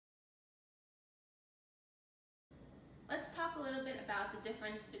a little bit about the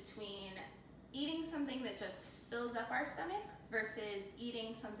difference between eating something that just fills up our stomach versus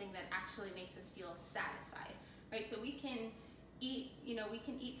eating something that actually makes us feel satisfied, right? So we can eat, we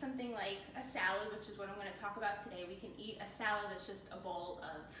can eat something like a salad, which is what I'm going to talk about today. We can eat a salad that's just a bowl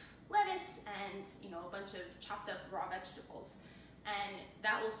of lettuce and, a bunch of chopped up raw vegetables. And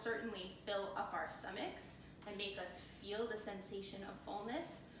that will certainly fill up our stomachs and make us feel the sensation of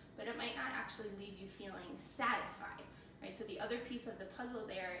fullness, but it might not actually leave you feeling satisfied, right? So the other piece of the puzzle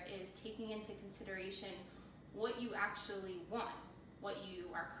there is taking into consideration what you actually want, what you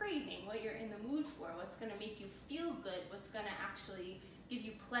are craving, what you're in the mood for, what's gonna make you feel good, what's gonna actually give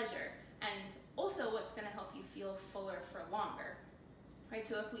you pleasure, and also what's gonna help you feel fuller for longer, right?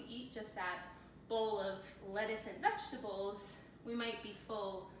 So if we eat just that bowl of lettuce and vegetables, we might be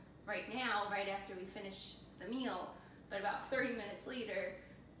full right now, right after we finish the meal, but about 30 minutes later,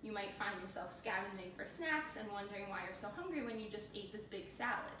 you might find yourself scavenging for snacks and wondering why you're so hungry when you just ate this big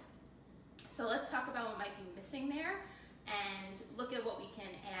salad. So let's talk about what might be missing there and look at what we can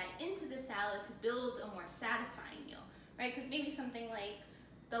add into the salad to build a more satisfying meal, right? Because maybe something like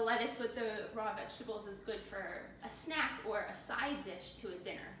the lettuce with the raw vegetables is good for a snack or a side dish to a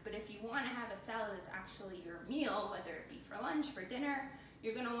dinner. But if you want to have a salad that's actually your meal, whether it be for lunch, for dinner,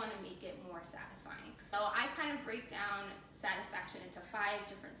 you're going to want to make it more satisfying. So I kind of break down satisfaction into 5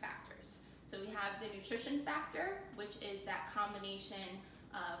 different factors. So we have the nutrition factor, which is that combination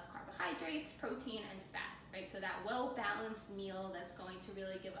of carbohydrates, protein, and fat, right? So that well-balanced meal that's going to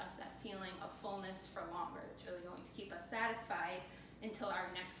really give us that feeling of fullness for longer. That's really going to keep us satisfied until our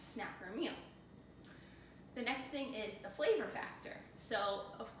next snack or meal. The next thing is the flavor factor. So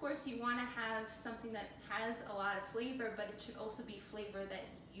of course you want to have something that has a lot of flavor, but it should also be flavor that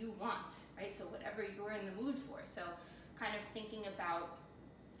you want, right? So whatever you're in the mood for. So kind of thinking about,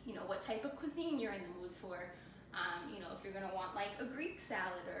 what type of cuisine you're in the mood for. If you're gonna want like a Greek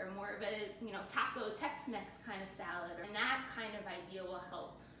salad or more of a, taco Tex-Mex kind of salad, and that kind of idea will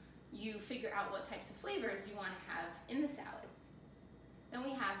help you figure out what types of flavors you want to have in the salad. Then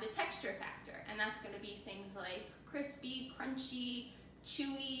we have the texture factor, and that's going to be things like crispy, crunchy,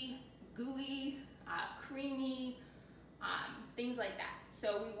 chewy, gooey, creamy, things like that.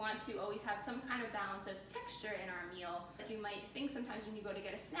 So we want to always have some kind of balance of texture in our meal. You might think sometimes when you go to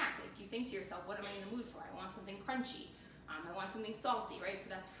get a snack, like you think to yourself, what am I in the mood for? I want something crunchy. I want something salty, right? So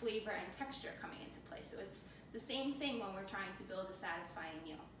that's flavor and texture coming into play. So it's the same thing when we're trying to build a satisfying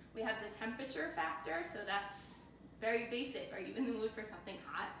meal. We have the temperature factor, so that's very basic. Are you in the mood for something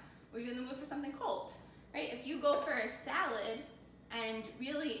hot, or are you in the mood for something cold, right? If you go for a salad and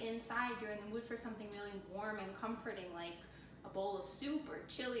really inside you're in the mood for something really warm and comforting, like a bowl of soup or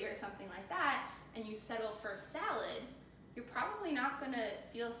chili or something like that, and you settle for salad, you're probably not gonna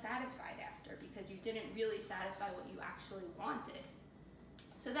feel satisfied after because you didn't really satisfy what you actually wanted.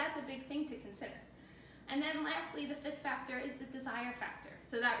 So that's a big thing to consider. And then lastly, the 5th factor is the desire factor.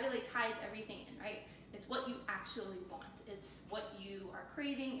 So that really ties everything in, right? It's what you actually want. It's what you are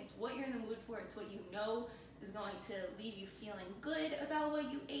craving. It's what you're in the mood for. It's what you know is going to leave you feeling good about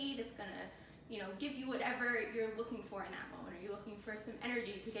what you ate. It's gonna, give you whatever you're looking for in that moment. Are you looking for some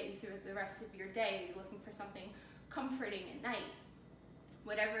energy to get you through the rest of your day? Are you looking for something comforting at night?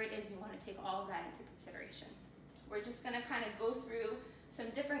 Whatever it is, you want to take all of that into consideration. We're just gonna kind of go through some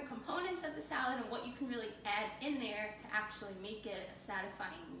different components of the salad and what you can really add in there to actually make it a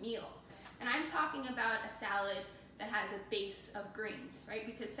satisfying meal. And I'm talking about a salad that has a base of greens, right?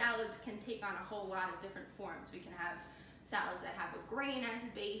 Because salads can take on a whole lot of different forms. We can have salads that have a grain as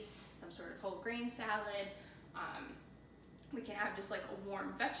a base, some sort of whole grain salad. We can have just like a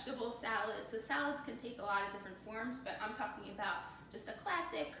warm vegetable salad. So salads can take a lot of different forms, but I'm talking about just a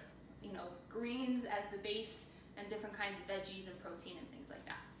classic, greens as the base and different kinds of veggies and protein and things like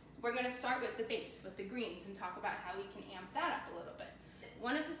that. We're gonna start with the base, with the greens, and talk about how we can amp that up a little bit.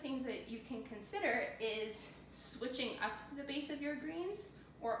 One of the things that you can consider is switching up the base of your greens,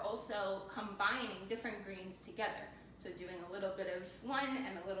 or also combining different greens together. So doing a little bit of one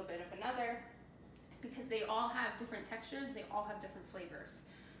and a little bit of another, because they all have different textures, they all have different flavors.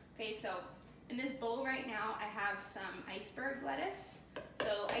 Okay, so in this bowl right now, I have some iceberg lettuce.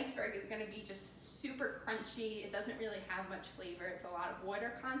 So iceberg is gonna be just super crunchy. It doesn't really have much flavor. It's a lot of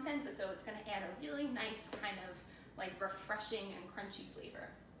water content, but so it's gonna add a really nice kind of like refreshing and crunchy flavor.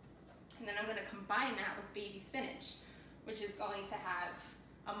 And then I'm gonna combine that with baby spinach, which is going to have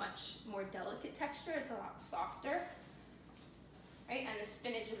a much more delicate texture. It's a lot softer, right? And the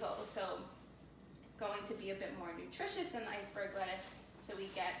spinach is also going to be a bit more nutritious than the iceberg lettuce, so we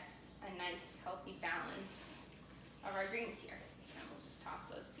get a nice healthy balance of our greens here. And we'll just toss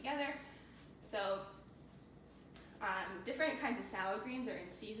those together. So Different kinds of salad greens are in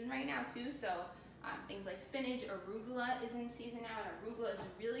season right now too, so things like spinach, arugula is in season now, and arugula is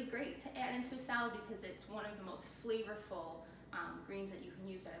really great to add into a salad because it's one of the most flavorful greens that you can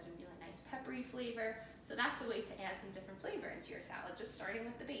use that has a really nice peppery flavor. So that's a way to add some different flavor into your salad, just starting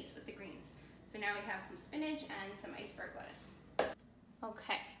with the base, with the greens. So now we have some spinach and some iceberg lettuce.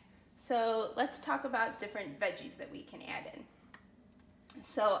 Okay, so let's talk about different veggies that we can add in.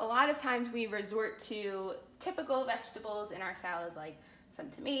 So a lot of times we resort to typical vegetables in our salad, like some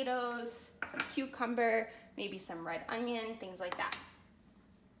tomatoes, some cucumber, maybe some red onion, things like that.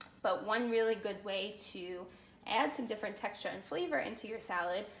 But one really good way to add some different texture and flavor into your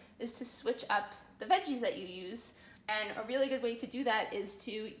salad is to switch up the veggies that you use. And a really good way to do that is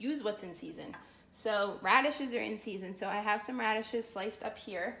to use what's in season. So radishes are in season, so I have some radishes sliced up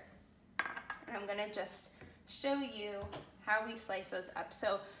here. And I'm gonna just show you how we slice those up.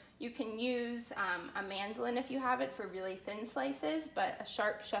 So you can use a mandolin if you have it for really thin slices, but a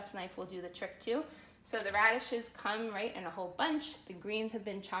sharp chef's knife will do the trick too. So the radishes come right in a whole bunch. The greens have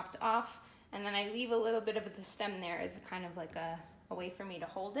been chopped off, and then I leave a little bit of the stem there as kind of like a way for me to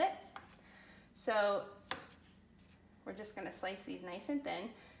hold it. So we're just gonna slice these nice and thin.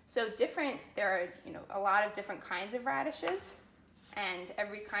 So there are a lot of different kinds of radishes, and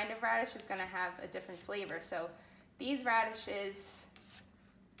every kind of radish is gonna have a different flavor. So these radishes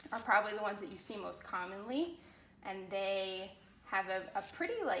are probably the ones that you see most commonly, and they have a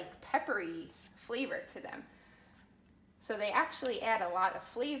pretty peppery flavor to them. So they actually add a lot of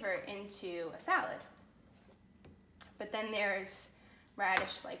flavor into a salad. But then there's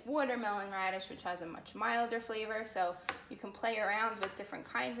radish like watermelon radish, which has a much milder flavor. So you can play around with different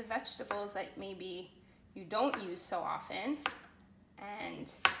kinds of vegetables that maybe you don't use so often and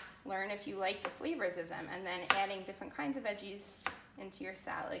learn if you like the flavors of them. And then adding different kinds of veggies into your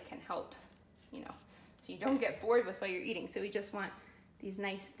salad can help, so you don't get bored with what you're eating. So we just want these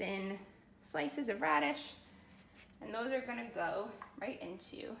nice thin slices of radish, and those are gonna go right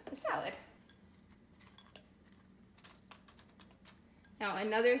into the salad. Now,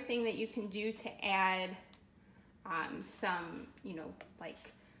 another thing that you can do to add some,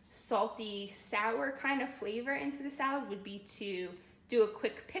 salty, sour kind of flavor into the salad would be to do a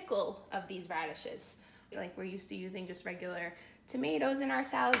quick pickle of these radishes. Like we're used to using just regular tomatoes in our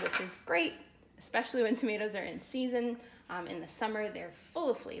salad, which is great, especially when tomatoes are in season. In the summer, they're full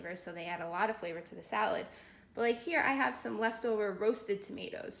of flavor, so they add a lot of flavor to the salad. But like here, I have some leftover roasted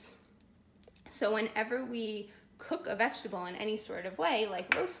tomatoes. So whenever we cook a vegetable in any sort of way,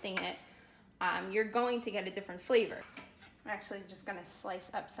 like roasting it, you're going to get a different flavor. I'm actually just gonna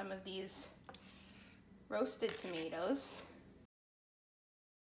slice up some of these roasted tomatoes.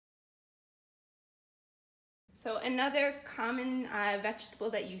 So another common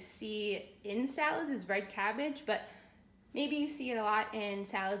vegetable that you see in salads is red cabbage, but maybe you see it a lot in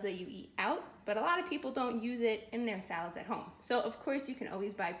salads that you eat out, but a lot of people don't use it in their salads at home. So of course you can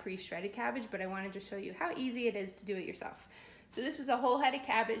always buy pre-shredded cabbage, but I wanted to show you how easy it is to do it yourself. So this was a whole head of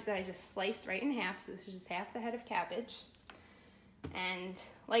cabbage that I just sliced right in half, so this is just half the head of cabbage. And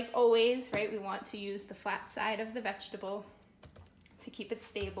like always, right, we want to use the flat side of the vegetable to keep it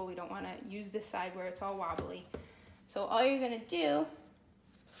stable. We don't want to use this side where it's all wobbly. So all you're going to do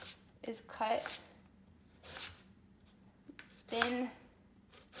is cut thin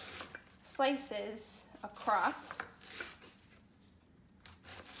slices across.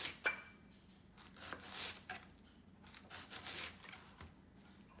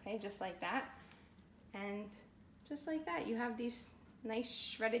 Okay, just like that. And just like that, you have these nice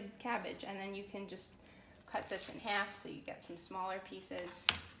shredded cabbage, and then you can just cut this in half so you get some smaller pieces.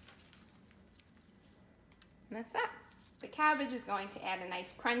 And that's that. The cabbage is going to add a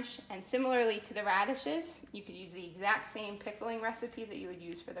nice crunch, and similarly to the radishes, you could use the exact same pickling recipe that you would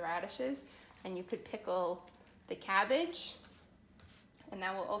use for the radishes, and you could pickle the cabbage, and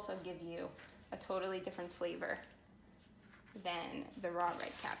that will also give you a totally different flavor than the raw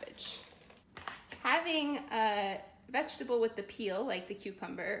red cabbage. Having a vegetable with the peel, like the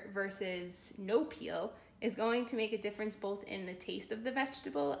cucumber, versus no peel is going to make a difference both in the taste of the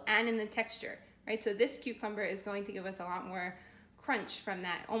vegetable and in the texture, right? So this cucumber is going to give us a lot more crunch from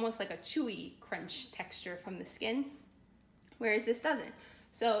that, almost like a chewy crunch texture from the skin, whereas this doesn't.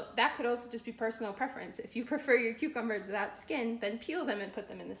 So that could also just be personal preference. If you prefer your cucumbers without skin, then peel them and put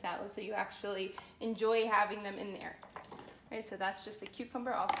them in the salad so you actually enjoy having them in there. Right, so that's just a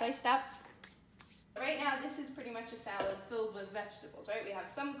cucumber all sliced up. Right now, this is pretty much a salad filled with vegetables, right? We have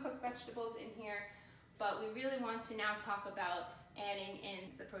some cooked vegetables in here, but we really want to now talk about adding in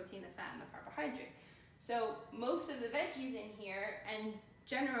the protein, the fat, and the carbohydrate. So most of the veggies in here, and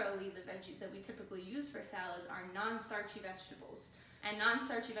generally the veggies that we typically use for salads are non-starchy vegetables. And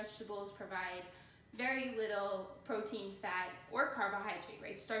non-starchy vegetables provide very little protein, fat, or carbohydrate,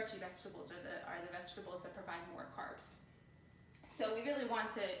 right? Starchy vegetables are the vegetables that provide more carbs. So we really want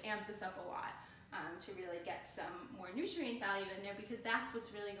to amp this up a lot to really get some more nutrient value in there, because that's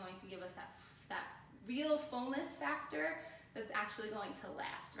what's really going to give us that real fullness factor that's actually going to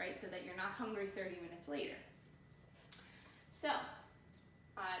last, right? So that you're not hungry 30 minutes later. So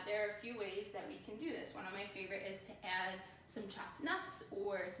there are a few ways that we can do this. One of my favorite is to add some chopped nuts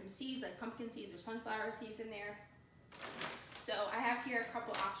or some seeds like pumpkin seeds or sunflower seeds in there. So I have here a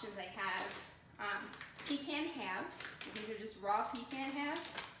couple options. I have pecan halves. These are just raw pecan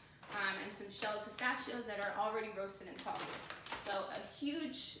halves, and some shelled pistachios that are already roasted and salted. So a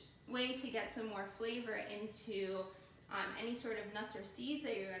huge way to get some more flavor into any sort of nuts or seeds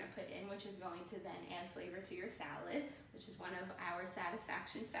that you're going to put in, which is going to then add flavor to your salad, which is one of our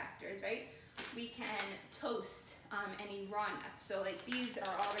satisfaction factors, right? We can toast any raw nuts. So like these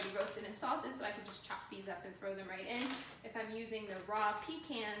are already roasted and salted, so I can just chop these up and throw them right in. If I'm using the raw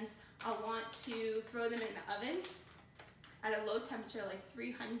pecans, I'll want to throw them in the oven at a low temperature, like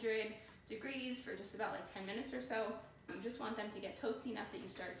 300 degrees for just about like 10 minutes or so. You just want them to get toasty enough that you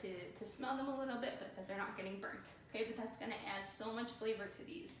start to smell them a little bit, but that they're not getting burnt. Okay, but that's gonna add so much flavor to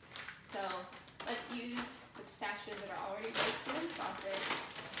these. So let's use the pistachios that are already roasted and salted.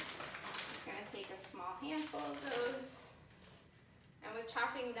 Just gonna take a small handful of those. And with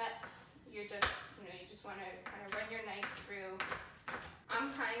chopping nuts, you just wanna kind of run your knife through.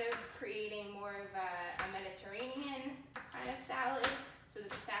 I'm kind of creating more of a Mediterranean kind of salad, so the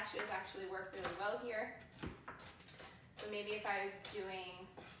pistachios actually work really well here. So maybe if I was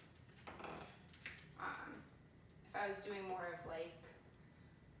doing more of like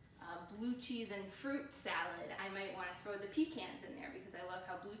blue cheese and fruit salad, I might want to throw the pecans in there because I love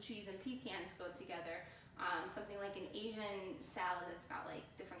how blue cheese and pecans go together. Something like an Asian salad that's got like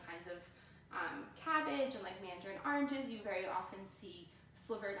different kinds of cabbage and like mandarin oranges, you very often see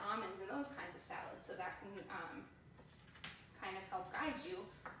slivered almonds in those kinds of salads. So that can kind of help guide you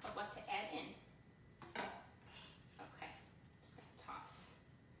of what to add in. Okay, just gonna toss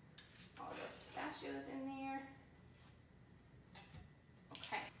all those pistachios in there.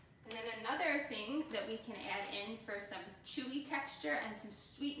 Okay, and then another thing that we can add in for some chewy texture and some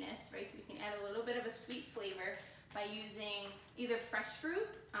sweetness, right? So we can add a little bit of a sweet flavor by using either fresh fruit,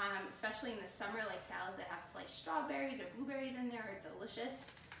 especially in the summer, like salads that have sliced strawberries or blueberries in there are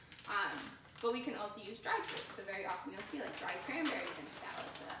delicious. But we can also use dried fruit. So very often you'll see like dried cranberries in a salad.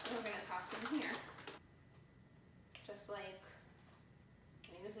 So that's what we're gonna toss in here. Just like,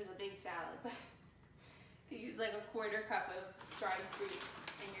 I mean, this is a big salad, but you use like a quarter cup of dried fruit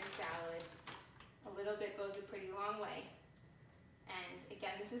in your salad. A little bit goes a pretty long way. And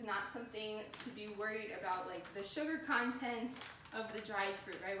again, this is not something to be worried about like the sugar content of the dried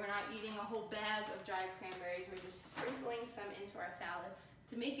fruit, right? We're not eating a whole bag of dried cranberries. We're just sprinkling some into our salad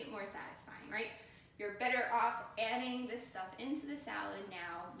to make it more satisfying, right? You're better off adding this stuff into the salad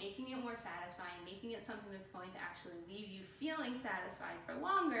now, making it more satisfying, making it something that's going to actually leave you feeling satisfied for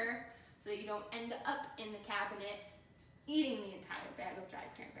longer so that you don't end up in the cabinet eating the entire bag of dried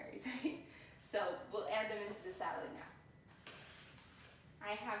cranberries, right? So we'll add them into the salad now.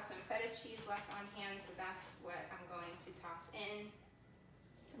 I have some feta cheese left on hand, so that's what I'm going to toss in.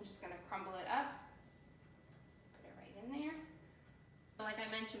 I'm just gonna crumble it up, put it right in there. Like I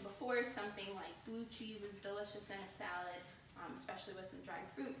mentioned before, something like blue cheese is delicious in a salad, especially with some dried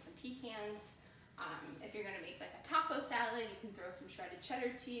fruit, some pecans. If you're gonna make like a taco salad, you can throw some shredded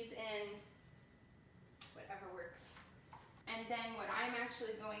cheddar cheese in, whatever works. And then what I'm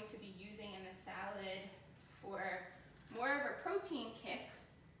actually going to be using in the salad for more of a protein kick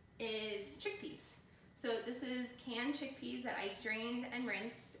is chickpeas. So this is canned chickpeas that I drained and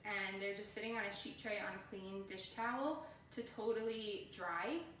rinsed, and they're just sitting on a sheet tray on a clean dish towel to totally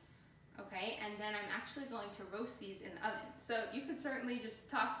dry. Okay, and then I'm actually going to roast these in the oven. So you can certainly just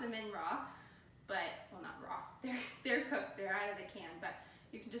toss them in raw, but, well, not raw, they're cooked, they're out of the can, but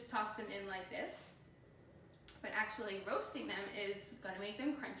you can just toss them in like this. But actually roasting them is gonna make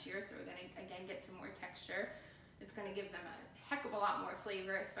them crunchier, so we're gonna, again, get some more texture. It's gonna give them a heck of a lot more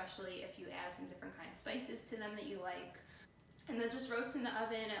flavor, especially if you add some different kind of spices to them that you like. And they'll just roast in the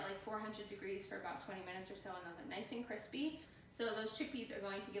oven at like 400 degrees for about 20 minutes or so, and they'll get nice and crispy. So those chickpeas are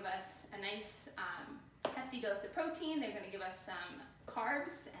going to give us a nice hefty dose of protein. They're gonna give us some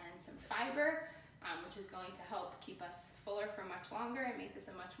carbs and some fiber, which is going to help keep us fuller for much longer and make this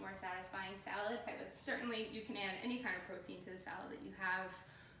a much more satisfying salad. But certainly you can add any kind of protein to the salad that you have,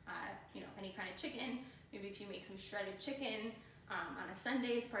 you know, any kind of chicken. Maybe if you make some shredded chicken, On a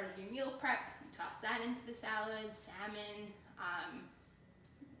Sunday, as part of your meal prep, you toss that into the salad, salmon,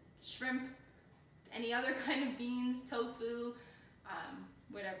 shrimp, any other kind of beans, tofu,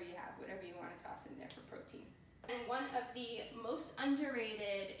 whatever you have, whatever you want to toss in there for protein. And one of the most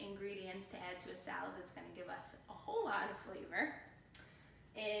underrated ingredients to add to a salad that's going to give us a whole lot of flavor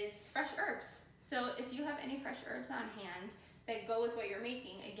is fresh herbs. So if you have any fresh herbs on hand that go with what you're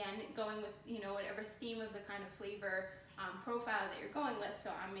making, again, going with, you know, whatever theme of the kind of flavor profile that you're going with.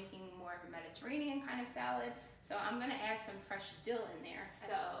 So I'm making more of a Mediterranean kind of salad. So I'm going to add some fresh dill in there.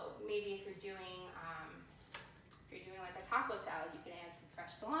 So maybe if you're doing like a taco salad, you can add some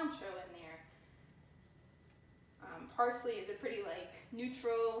fresh cilantro in there. Parsley is a pretty like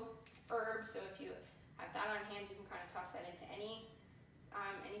neutral herb, so if you have that on hand, you can kind of toss that into any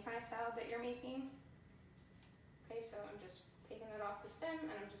kind of salad that you're making. Okay, so I'm just taking it off the stem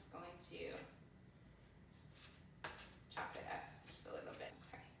and I'm just going to chop it up just a little bit.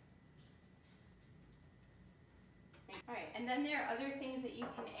 Okay. All right, and then there are other things that you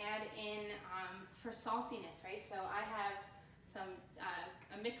can add in for saltiness, right? So I have some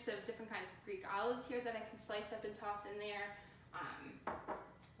a mix of different kinds of Greek olives here that I can slice up and toss in there.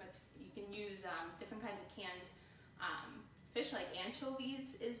 You can use different kinds of canned fish, like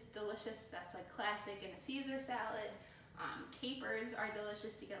anchovies is delicious. That's like classic in a Caesar salad. Capers are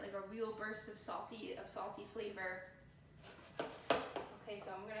delicious to get like a real burst of salty flavor. Okay,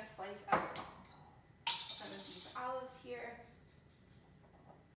 so I'm gonna slice up some of these olives here.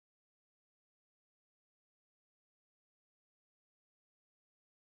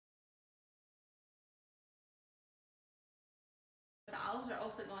 The olives are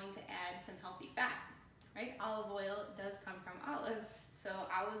also going to add some healthy fat, right? Olive oil does come from olives, so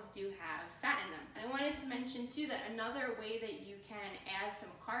olives do have fat in them. And I wanted to mention too that another way that you can add some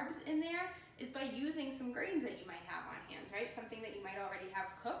carbs in there is by using some grains that you might have on hand, right? Something that you might already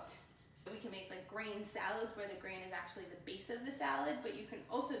have cooked. We can make like grain salads where the grain is actually the base of the salad, but you can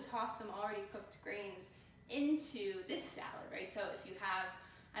also toss some already cooked grains into this salad, right? So if you have,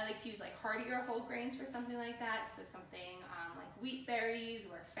 I like to use like heartier whole grains for something like that. So something like wheat berries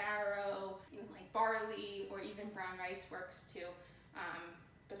or farro, even like barley or even brown rice works too.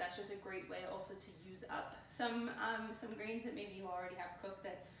 But that's just a great way also to use up some grains that maybe you already have cooked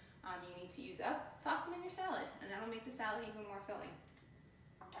that you need to use up. Toss them in your salad and that'll make the salad even more filling.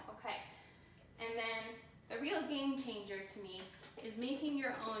 Okay, and then the real game changer to me is making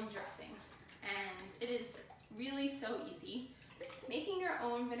your own dressing. And it is really so easy. Making your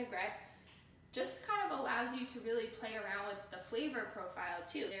own vinaigrette just kind of allows you to really play around with the flavor profile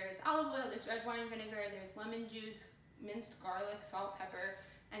too. There's olive oil, there's red wine vinegar, there's lemon juice, minced garlic, salt, pepper,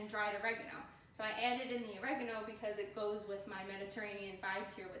 and dried oregano. So I added in the oregano because it goes with my Mediterranean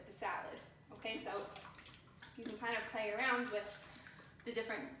vibe here with the salad. Okay, so you can kind of play around with the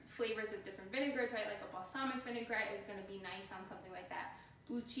different flavors of different vinegars, right? Like a balsamic vinaigrette is gonna be nice on something like that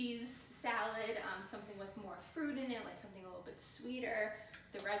blue cheese salad, something with more fruit in it, like something a little bit sweeter.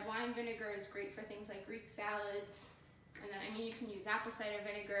 The red wine vinegar is great for things like Greek salads. And then, I mean, you can use apple cider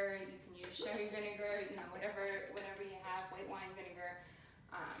vinegar, you can use sherry vinegar, you know, whatever you have, white wine vinegar.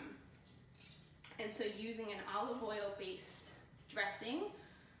 And so using an olive oil based dressing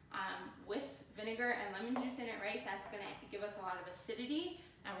with vinegar and lemon juice in it, right, that's gonna give us a lot of acidity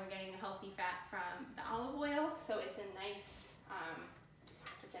and we're getting the healthy fat from the olive oil. So it's a nice,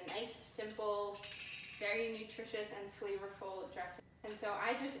 simple, very nutritious and flavorful dressing. And so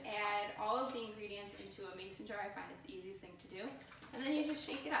I just add all of the ingredients into a mason jar. I find it's the easiest thing to do. And then you just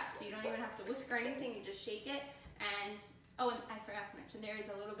shake it up. So you don't even have to whisk or anything, you just shake it. And, oh, and I forgot to mention, there is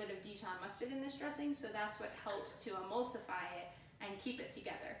a little bit of Dijon mustard in this dressing, so that's what helps to emulsify it and keep it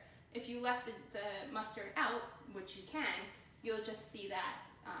together. If you left the mustard out, which you can, you'll just see that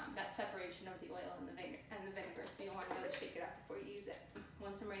that separation of the oil and the vinegar, so you'll want to really shake it up before you use it.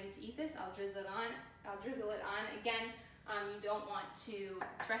 Once I'm ready to eat this, I'll drizzle it on. Again, you don't want to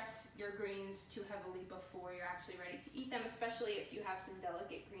dress your greens too heavily before you're actually ready to eat them, especially if you have some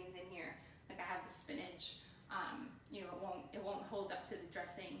delicate greens in here. Like I have the spinach, you know, it won't hold up to the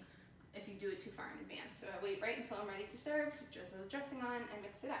dressing if you do it too far in advance. So I wait right until I'm ready to serve, drizzle the dressing on, and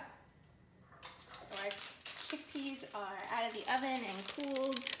mix it up. So our chickpeas are out of the oven and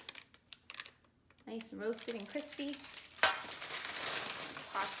cooled, nice roasted and crispy.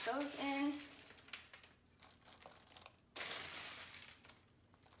 Toss those in.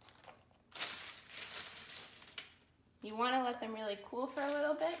 You want to let them really cool for a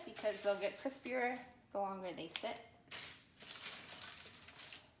little bit because they'll get crispier the longer they sit.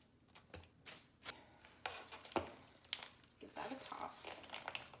 Let's give that a toss.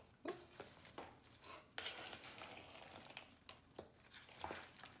 Oops.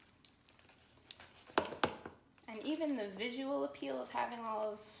 even the visual appeal of having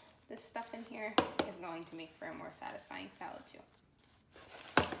all of this stuff in here is going to make for a more satisfying salad too.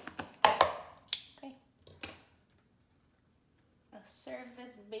 Okay. I'll serve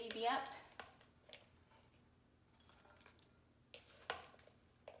this baby up.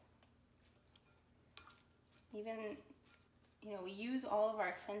 Even, you know, we use all of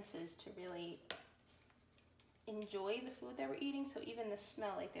our senses to really enjoy the food that we're eating. So even the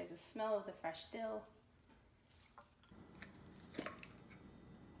smell, like there's a smell of the fresh dill.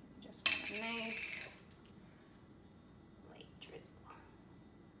 Just want a nice light drizzle.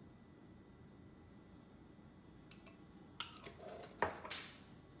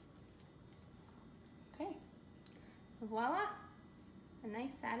 Okay, voila, a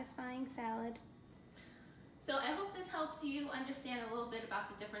nice satisfying salad. So I hope this helped you understand a little bit about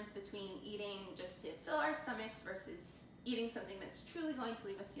the difference between eating just to fill our stomachs versus eating something that's truly going to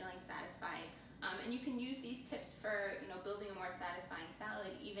leave us feeling satisfied. And you can use these tips for, you know, building a more satisfying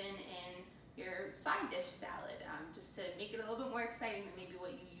salad even in your side dish salad, just to make it a little bit more exciting than maybe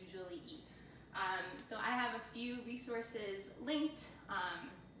what you usually eat. So I have a few resources linked.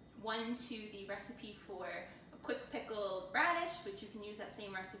 One to the recipe for a quick pickled radish, which you can use that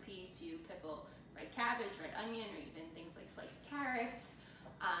same recipe to pickle red cabbage, red onion, or even things like sliced carrots.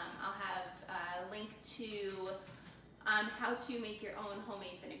 I'll have a link to how to make your own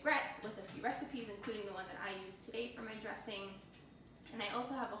homemade vinaigrette with a few recipes, including the one that I used today for my dressing. And I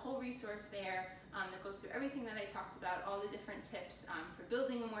also have a whole resource there that goes through everything that I talked about, all the different tips for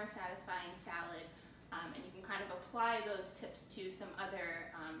building a more satisfying salad. And you can kind of apply those tips to some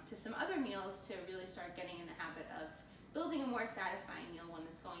other meals to really start getting in the habit of building a more satisfying meal, one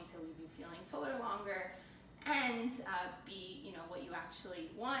that's going to leave you feeling fuller longer and be, you know, what you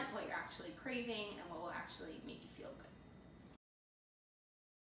actually want, what you're actually craving, and what will actually make you feel good.